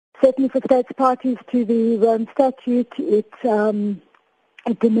certainly for states parties to the Rome Statute, it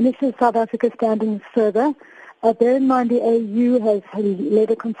diminishes South Africa's standings further. Bear in mind the AU has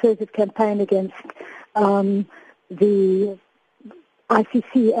led a concerted campaign against the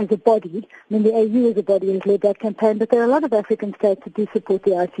ICC as a body. I mean, the AU as a body has led that campaign, but there are a lot of African states that do support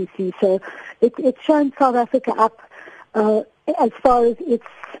the ICC. So it's shown South Africa up as far as its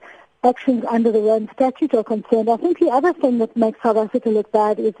actions under the Rome Statute are concerned. I think the other thing that makes South Africa look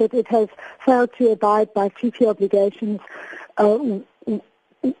bad is that it has failed to abide by treaty obligations to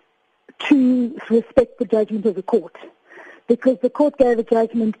respect the judgment of the court, because the court gave a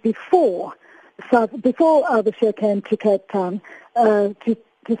judgment before Al-Bashir came to Cape Town to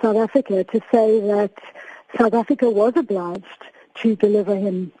South Africa to say that South Africa was obliged to deliver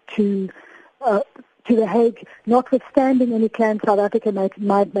him to The Hague, notwithstanding any claim South Africa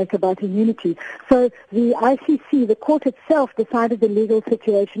might make about immunity. So the ICC, the court itself, decided the legal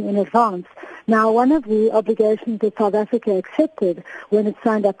situation in advance. Now, one of the obligations that South Africa accepted when it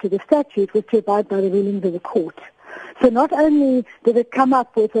signed up to the statute was to abide by the rulings of the court. So not only did it come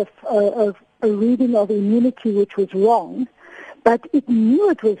up with a reading of immunity which was wrong, but it knew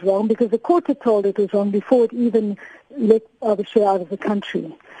it was wrong because the court had told it was wrong before it even let Al-Bashir out of the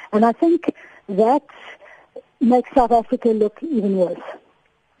country. And I think that makes South Africa look even worse.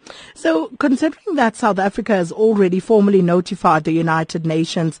 So, considering that South Africa has already formally notified the United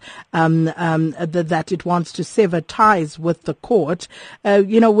Nations that it wants to sever ties with the court,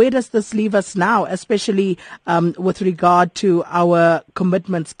 where does this leave us now, especially with regard to our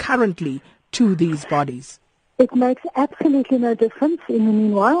commitments currently to these bodies? It makes absolutely no difference in the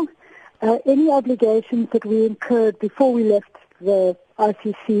meanwhile. Any obligations that we incurred before we left the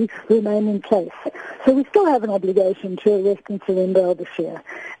ICC remain in place. So we still have an obligation to arrest and surrender Al-Bashir.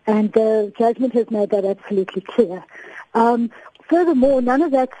 And the judgment has made that absolutely clear. Furthermore, none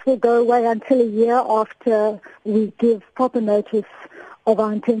of that will go away until a year after we give proper notice of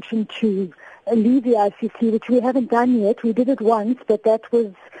our intention to leave the ICC, which we haven't done yet. We did it once, but that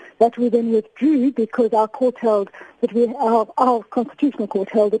we then withdrew because our court held that our constitutional court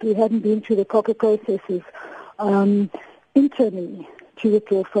held that we hadn't been through the proper processes internally to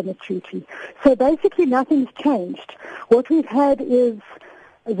withdraw from the treaty. So basically nothing's changed. What we've had is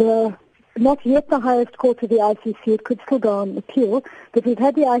not yet the highest court of the ICC, it could still go on appeal, but we've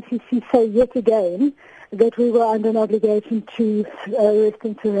had the ICC say yet again that we were under an obligation to arrest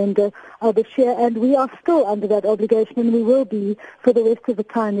and surrender Al-Bashir, and we are still under that obligation, and we will be for the rest of the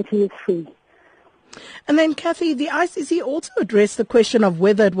time that he is free. And then, Cathy, the ICC also addressed the question of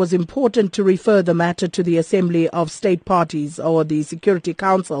whether it was important to refer the matter to the Assembly of State Parties or the Security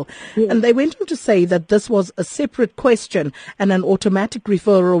Council. Yes. And they went on to say that this was a separate question and an automatic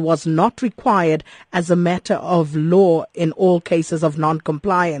referral was not required as a matter of law in all cases of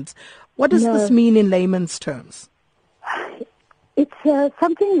non-compliance. What does this mean in layman's terms? It's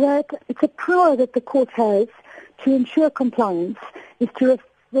it's a power that the court has to ensure compliance, is to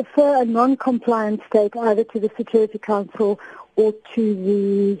refer a non-compliant state either to the Security Council or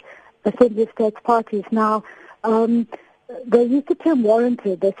to the Assembly of States Parties. Now, they used the term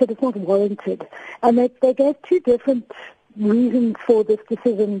warranted. They said it's not warranted. And they gave two different reasons for this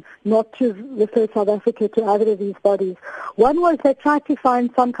decision not to refer South Africa to either of these bodies. One was they tried to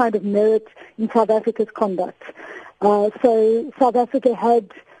find some kind of merit in South Africa's conduct. So South Africa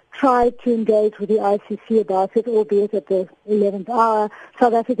had tried to engage with the ICC about it, albeit at the 11th hour.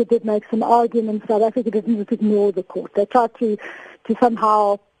 South Africa did make some arguments. South Africa didn't just ignore the court. They tried to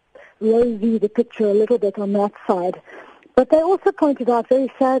somehow rosy the picture a little bit on that side. But they also pointed out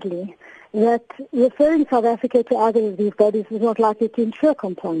very sadly that referring South Africa to either of these bodies was not likely to ensure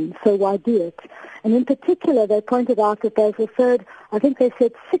compliance, so why do it? And in particular, they pointed out that they've referred, I think they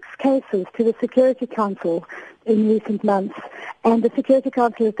said 6 cases to the Security Council in recent months, and the Security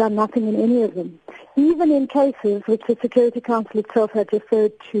Council has done nothing in any of them, even in cases which the Security Council itself had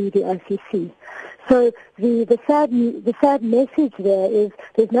referred to the ICC. So the sad message there is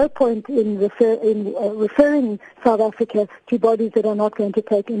there's no point in referring South Africa to bodies that are not going to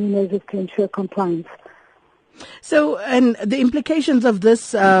take any measures to ensure compliance. So, and the implications of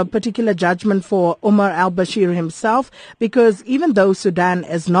this particular judgment for Omar Al-Bashir himself, because even though Sudan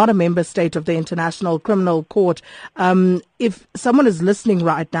is not a member state of the International Criminal Court, if someone is listening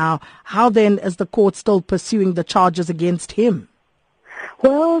right now, how then is the court still pursuing the charges against him?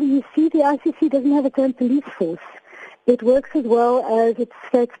 Well, you see, the ICC doesn't have its own police force. It works as well as its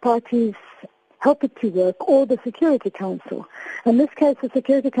states parties help it to work, or the Security Council. In this case, the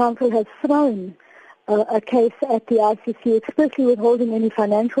Security Council has thrown a case at the ICC, expressly withholding any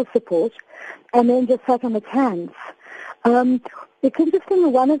financial support, and then just sat on its hands. It's interesting that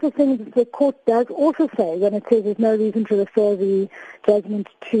one of the things that the court does also say when it says there's no reason to refer the judgment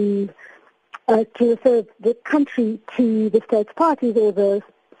to refer the country to the state's parties or the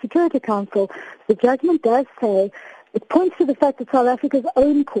Security Council, the judgment does say, it points to the fact that South Africa's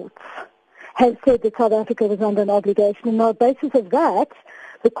own courts have said that South Africa was under an obligation, and on the basis of that,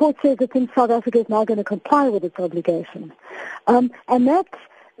 the court says it thinks South Africa is now going to comply with its obligation. And that,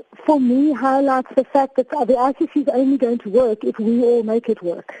 for me, highlights the fact that the ICC is only going to work if we all make it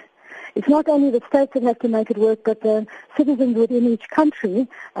work. It's not only the states that have to make it work, but the citizens within each country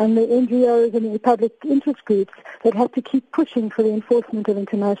and the NGOs and the public interest groups that have to keep pushing for the enforcement of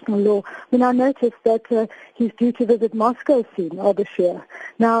international law. I noticed that he's due to visit Moscow soon, Al-Bashir.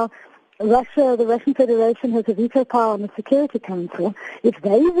 Now, Russia, the Russian Federation, has a veto power on the Security Council. If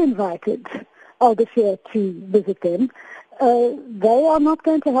they've invited Al-Bashir to visit them, they are not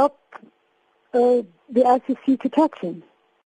going to help the ICC to catch him.